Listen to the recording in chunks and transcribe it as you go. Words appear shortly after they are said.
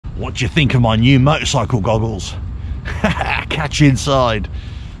What do you think of my new motorcycle goggles? Catch you inside.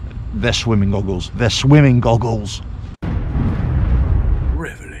 They're swimming goggles. They're swimming goggles.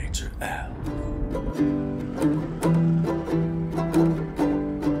 RevelatorAlf.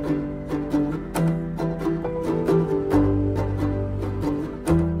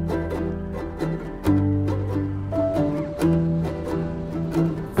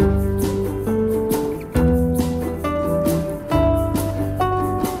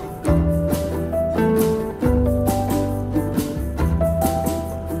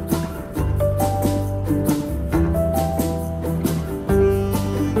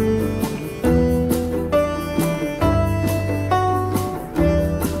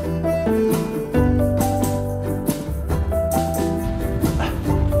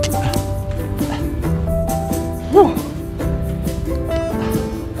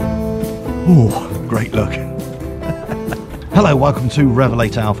 Oh, great look. Hello, welcome to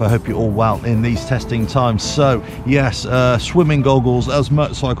RevelatorAlf. I hope you're all well in these testing times. So, yes, swimming goggles as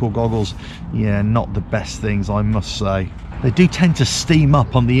motorcycle goggles. Yeah, not the best things, I must say. They do tend to steam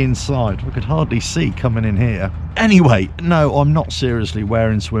up on the inside. I could hardly see coming in here. Anyway, no, I'm not seriously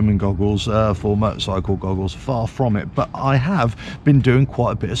wearing swimming goggles for motorcycle goggles, far from it. But I have been doing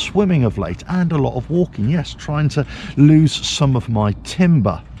quite a bit of swimming of late and a lot of walking, yes, trying to lose some of my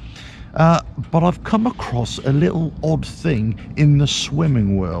timber. But I've come across a little odd thing in the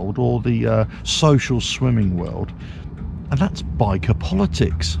swimming world, or the social swimming world, and that's biker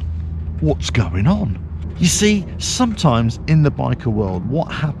politics. What's going on? You see, sometimes in the biker world, what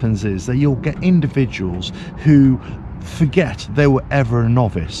happens is that you'll get individuals who forget they were ever a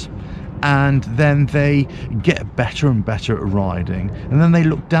novice, and then they get better and better at riding, and then they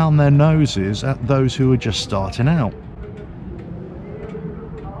look down their noses at those who are just starting out.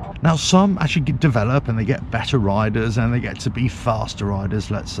 Now, some actually develop and they get better riders and they get to be faster riders,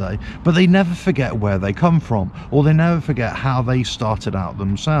 let's say, but they never forget where they come from, or they never forget how they started out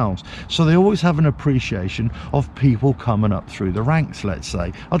themselves. So they always have an appreciation of people coming up through the ranks, let's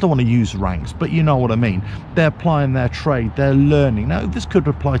say. I don't want to use ranks, but you know what I mean. They're applying their trade, they're learning. Now, this could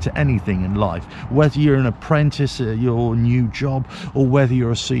apply to anything in life, whether you're an apprentice at your new job or whether you're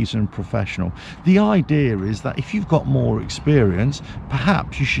a seasoned professional. The idea is that if you've got more experience,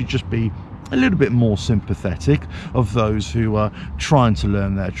 perhaps you should just be a little bit more sympathetic of those who are trying to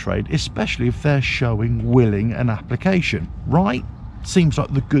learn their trade, especially if they're showing willing and application, right? Seems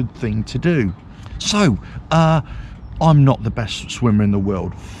like the good thing to do. So I'm not the best swimmer in the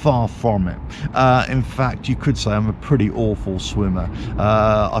world, far from it. In fact, you could say I'm a pretty awful swimmer.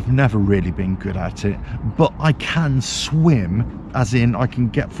 I've never really been good at it, but I can swim, as in I can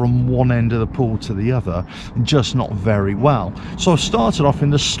get from one end of the pool to the other, just not very well. So I started off in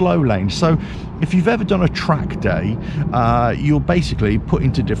the slow lane. So if you've ever done a track day, you're basically put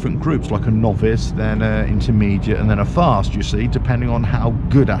into different groups, like a novice, then an intermediate, and then a fast, you see, depending on how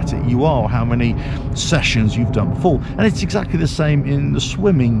good at it you are, how many sessions you've done before. And it's exactly the same in the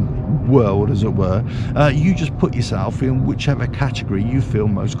swimming world, as it were. You just put yourself in whichever category you feel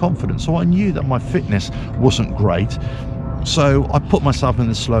most confident. So I knew that my fitness wasn't great, so I put myself in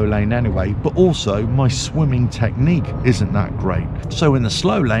the slow lane anyway, but also my swimming technique isn't that great. So in the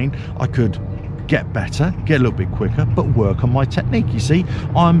slow lane, I could get better, get a little bit quicker, but work on my technique. You see,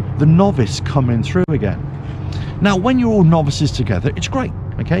 I'm the novice coming through again. Now, when you're all novices together, it's great,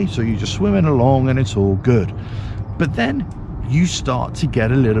 okay? So you're just swimming along and it's all good. But then you start to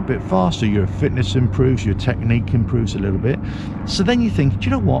get a little bit faster. Your fitness improves, your technique improves a little bit. So then you think, do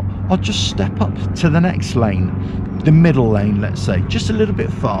you know what? I'll just step up to the next lane, the middle lane, let's say, just a little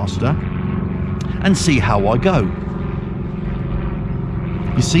bit faster, and see how I go.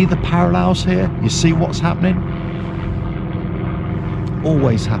 You see the parallels here? You see what's happening?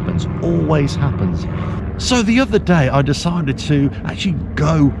 Always happens, always happens. So the other day I decided to actually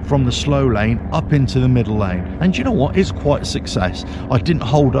go from the slow lane up into the middle lane, and you know what, it's quite a success. I didn't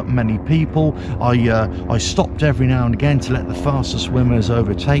hold up many people. I stopped every now and again to let the faster swimmers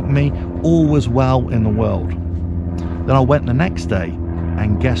overtake me. All was well in the world. Then I went the next day,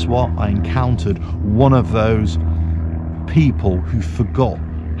 and guess what? I encountered one of those people who forgot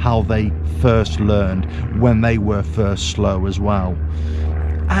how they first learned when they were first slow as well.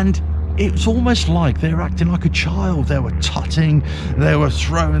 And it was almost like they were acting like a child. They were tutting, they were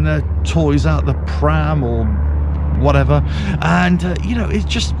throwing their toys out the pram or whatever, and you know, it's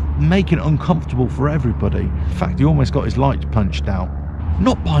just making it uncomfortable for everybody. In fact, he almost got his lights punched out.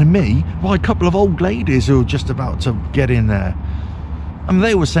 Not by me, by a couple of old ladies who were just about to get in there. And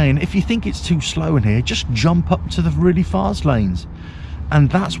they were saying, if you think it's too slow in here, just jump up to the really fast lanes. And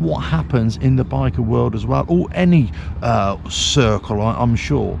that's what happens in the biker world as well, or any circle, I'm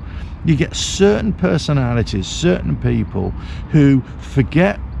sure. You get certain personalities, certain people who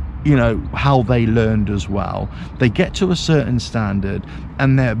forget, you know, how they learned as well. They get to a certain standard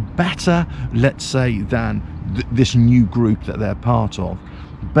and they're better, let's say, than this new group that they're part of,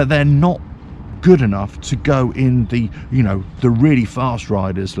 but they're not good enough to go in the, you know, the really fast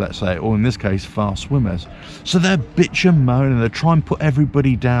riders, let's say, or in this case fast swimmers. So they're bitch and moan and they try and put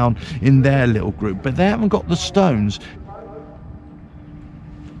everybody down in their little group, but they haven't got the stones.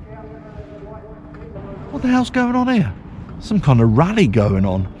 What the hell's going on here? Some kind of rally going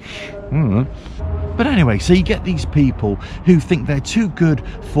on. But anyway, so you get these people who think they're too good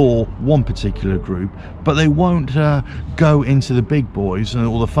for one particular group, but they won't go into the big boys and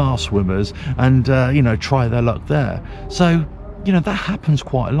all the fast swimmers and you know, try their luck there. So, you know, that happens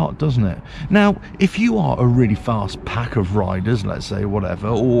quite a lot, doesn't it? Now, if you are a really fast pack of riders, let's say, whatever,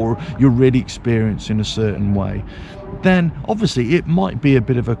 or you're really experienced in a certain way, then obviously it might be a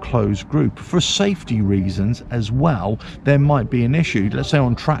bit of a closed group. For safety reasons as well, there might be an issue. Let's say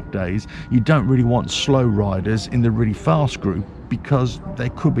on track days, you don't really want slow riders in the really fast group because there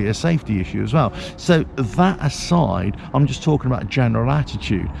could be a safety issue as well. So that aside, I'm just talking about general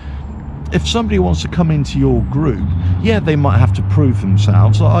attitude. If somebody wants to come into your group, yeah, they might have to prove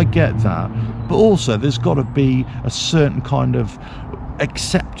themselves. I get that. But also there's got to be a certain kind of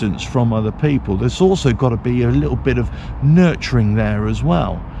acceptance from other people. There's also got to be a little bit of nurturing there as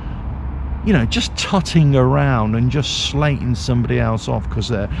well. You know, just tutting around and just slating somebody else off because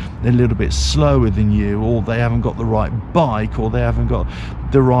they're a little bit slower than you, or they haven't got the right bike, or they haven't got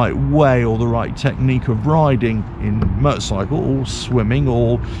the right way or the right technique of riding in motorcycle or swimming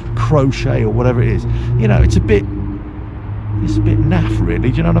or crochet or whatever it is. You know, it's a bit naff, really.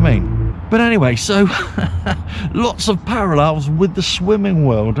 Do you know what I mean? But anyway, so lots of parallels with the swimming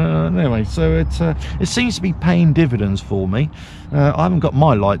world. Anyway, so it seems to be paying dividends for me. I haven't got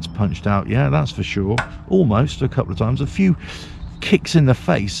my lights punched out yet, that's for sure. Almost a couple of times. A few kicks in the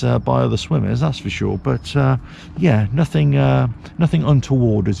face by other swimmers, that's for sure. But yeah, nothing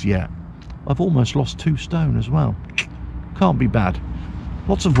untoward as yet. I've almost lost 2 stone as well. Can't be bad.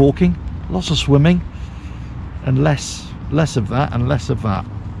 Lots of walking, lots of swimming, and less of that and less of that.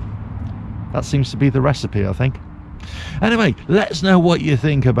 That seems to be the recipe, I think. Anyway, let us know what you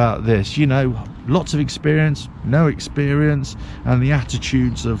think about this. You know, lots of experience, no experience, and the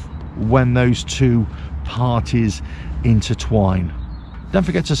attitudes of when those two parties intertwine. Don't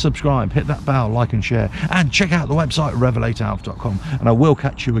forget to subscribe, hit that bell, like and share, and check out the website RevelatorAlf.com. And I will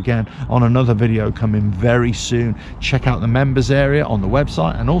catch you again on another video coming very soon. Check out the members area on the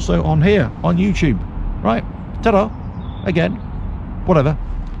website and also on here on YouTube. Right, ta-da, again, whatever,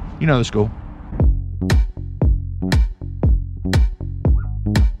 you know the score.